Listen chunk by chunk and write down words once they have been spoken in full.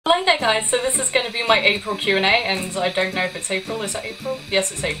Okay guys, so this is going to be my April Q&A, and I don't know if it's April. Is it April?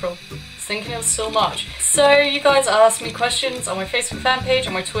 Yes, it's April. I was thinking it was still March. So you guys asked me questions on my Facebook fan page,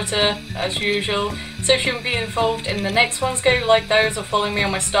 on my Twitter, as usual. So if you want to be involved in the next ones, go like those or follow me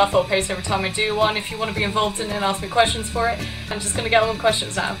on my stuff. I'll post every time I do one. If you want to be involved in it and ask me questions for it, I'm just going to get on with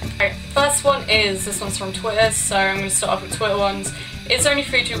questions now. Okay, first one is, this one's from Twitter, so I'm going to start off with Twitter ones. Is there any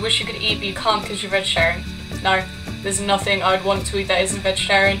food you wish you could eat but you can't because you're vegetarian? No. There's nothing I'd want to eat that isn't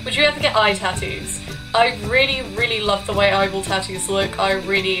vegetarian. Would you ever get eye tattoos? I really love the way eyeball tattoos look. I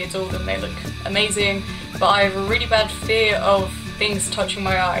really adore them. They look amazing. But I have a really bad fear of things touching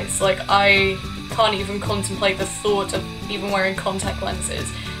my eyes. Like, I can't even contemplate the thought of even wearing contact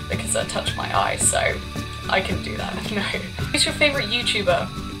lenses because they touch my eyes, so I couldn't do that, no. Who's your favourite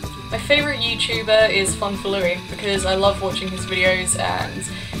YouTuber? My favourite YouTuber is Fun for Louie because I love watching his videos, and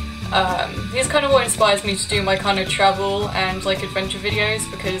he's kind of what inspires me to do my kind of travel and like adventure videos,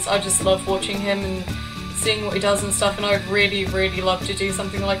 because I just love watching him and seeing what he does and stuff, and I would really love to do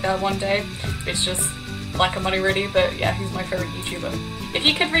something like that one day. It's just lack of money really, but yeah, he's my favourite YouTuber. If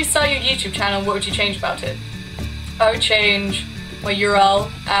you could restart your YouTube channel, what would you change about it? I would change my URL,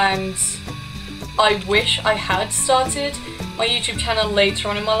 and I wish I had started my YouTube channel later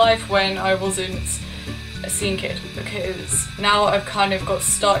on in my life when I wasn't a scene kid, because now I've kind of got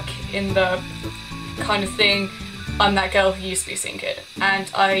stuck in the kind of thing, I'm that girl who used to be a scene kid, and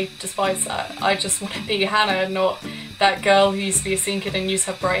I despise that. I just want to be Hannah, not that girl who used to be a scene kid and used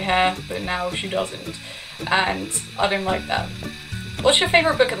to have bright hair, but now she doesn't, and I don't like that. What's your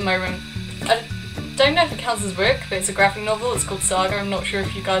favourite book at the moment? I don't know if it counts as a book, but it's a graphic novel. It's called Saga. I'm not sure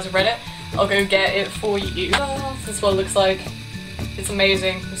if you guys have read it. I'll go get it for you. This is what it looks like. It's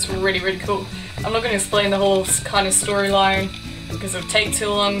amazing. It's really cool. I'm not going to explain the whole kind of storyline because it would take too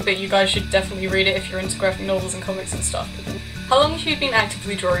long, but you guys should definitely read it if you're into graphic novels and comics and stuff. How long have you been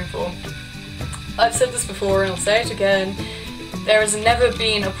actively drawing for? I've said this before and I'll say it again. There has never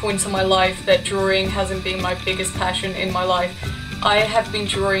been a point in my life that drawing hasn't been my biggest passion in my life. I have been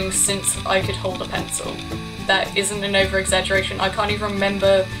drawing since I could hold a pencil. That isn't an over-exaggeration. I can't even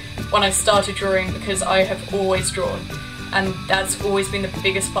remember when I started drawing because I have always drawn, and that's always been the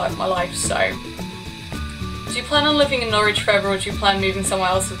biggest part of my life. So, do you plan on living in Norwich forever, or do you plan moving somewhere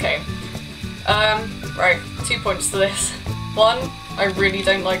else? Okay. Right, 2 points to this. One, I really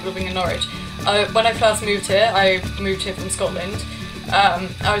don't like living in Norwich. When I first moved here, I moved here from Scotland.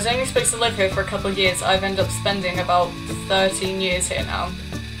 I was only supposed to live here for a couple of years. I've ended up spending about 13 years here now.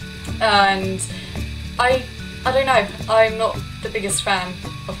 And I don't know, I'm not the biggest fan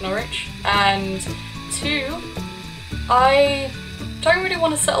of Norwich. And two, I don't really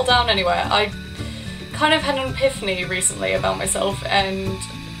want to settle down anywhere. I kind of had an epiphany recently about myself, and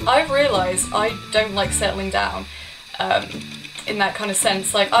I realised I don't like settling down in that kind of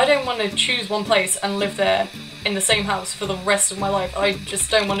sense. Like, I don't want to choose one place and live there in the same house for the rest of my life. I just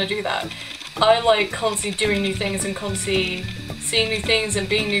don't want to do that. I like constantly doing new things and constantly seeing new things and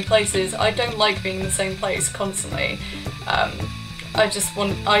being new places. I don't like being in the same place constantly.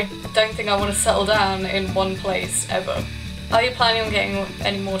 I don't think I want to settle down in one place ever. Are you planning on getting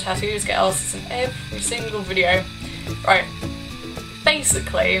any more tattoos? Get asked this in every single video. Right,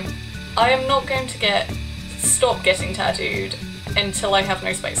 basically, I am not going to stop getting tattooed until I have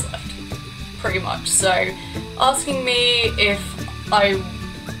no space left. Pretty much. So, asking me if I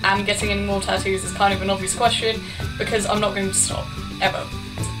am getting any more tattoos is kind of an obvious question, because I'm not going to stop, ever.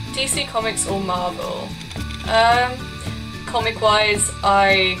 DC Comics or Marvel? Comic-wise,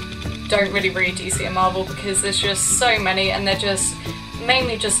 I don't really read DC and Marvel because there's just so many, and they're just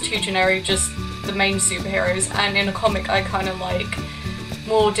mainly just too generic, just the main superheroes, and in a comic I kind of like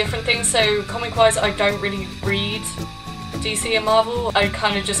more different things. So comic-wise, I don't really read DC and Marvel. I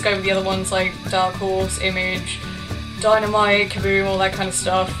kind of just go with the other ones like Dark Horse, Image, Dynamite, Kaboom, all that kind of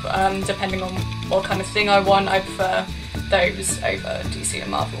stuff. Depending on what kind of thing I want, I prefer those over DC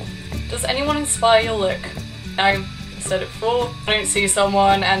and Marvel. Does anyone inspire your look? No, I said it before. I don't see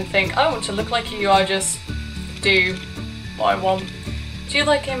someone and think, I want to look like you, I just do what I want. Do you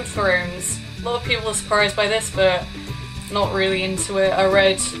like Game of Thrones? A lot of people are surprised by this, but not really into it. I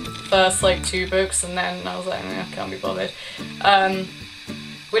read first like 2 books and then I was like, I can't be bothered.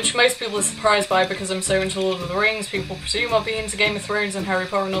 Which most people are surprised by because I'm so into Lord of the Rings. People presume I'll be into Game of Thrones and Harry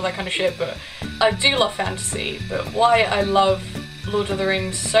Potter and all that kind of shit, but I do love fantasy. But why I love Lord of the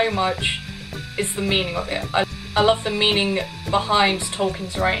Rings so much is the meaning of it. I love the meaning behind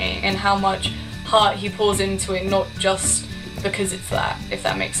Tolkien's writing and how much heart he pours into it, not just because it's that, if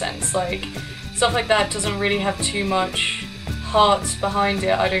that makes sense. Like, stuff like that doesn't really have too much heart behind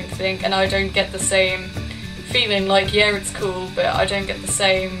it, I don't think, and I don't get the same feeling. Like, yeah, it's cool, but I don't get the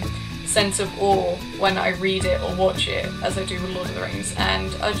same sense of awe when I read it or watch it, as I do with Lord of the Rings,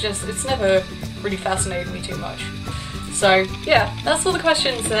 and it's never really fascinated me too much. So yeah, that's all the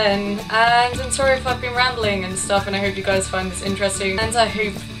questions then, and I'm sorry if I've been rambling and stuff, and I hope you guys find this interesting, and I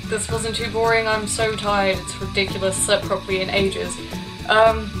hope this wasn't too boring. I'm so tired, it's ridiculous, slept properly in ages.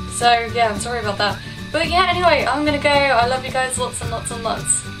 So yeah, I'm sorry about that. But yeah, anyway, I'm gonna go. I love you guys lots and lots and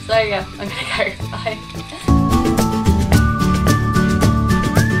lots. So yeah, I'm gonna go. Bye.